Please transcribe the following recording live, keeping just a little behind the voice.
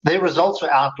Their results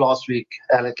were out last week,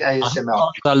 Alec,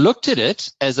 ASML. I looked at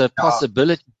it as a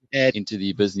possibility to add into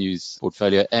the Biznews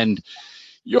portfolio, and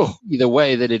the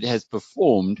way that it has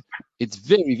performed, it's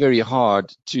very, very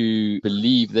hard to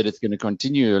believe that it's going to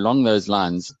continue along those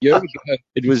lines. A year ago,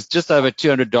 it was just over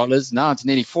 $200. Now it's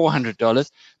nearly $400.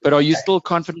 But are you still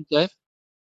confident, Dave?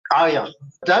 Oh, yeah.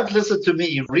 Don't listen to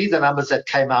me. Read the numbers that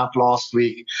came out last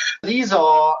week. These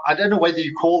are, I don't know whether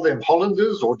you call them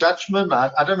Hollanders or Dutchmen.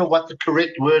 I don't know what the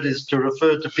correct word is to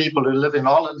refer to people who live in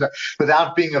Holland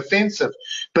without being offensive.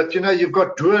 But, you've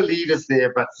got dual leaders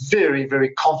there, but very, very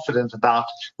confident about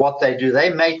what they do. They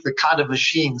make the kind of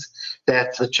machines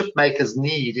that the chip makers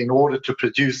need in order to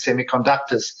produce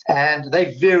semiconductors. And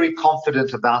they're very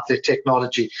confident about their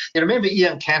technology. You remember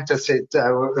Ian Cantor said,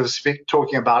 was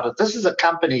talking about it. This is a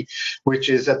company which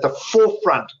is at the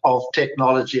forefront of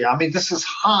technology. I mean, this is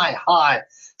high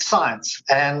science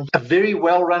and a very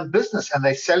well-run business. And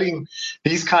they're selling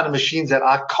these kind of machines that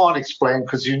I can't explain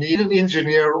because you need an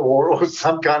engineer or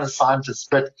some kind of scientist.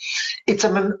 But it's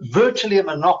virtually a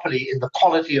monopoly in the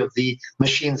quality of the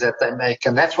machines that they make.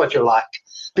 And that's what you like.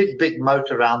 Big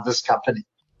moat around this company.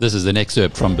 This is an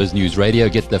excerpt from Biznews Radio.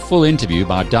 Get the full interview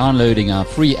by downloading our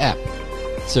free app.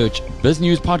 Search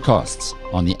Biznews Podcasts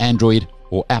on the Android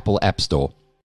or Apple App Store.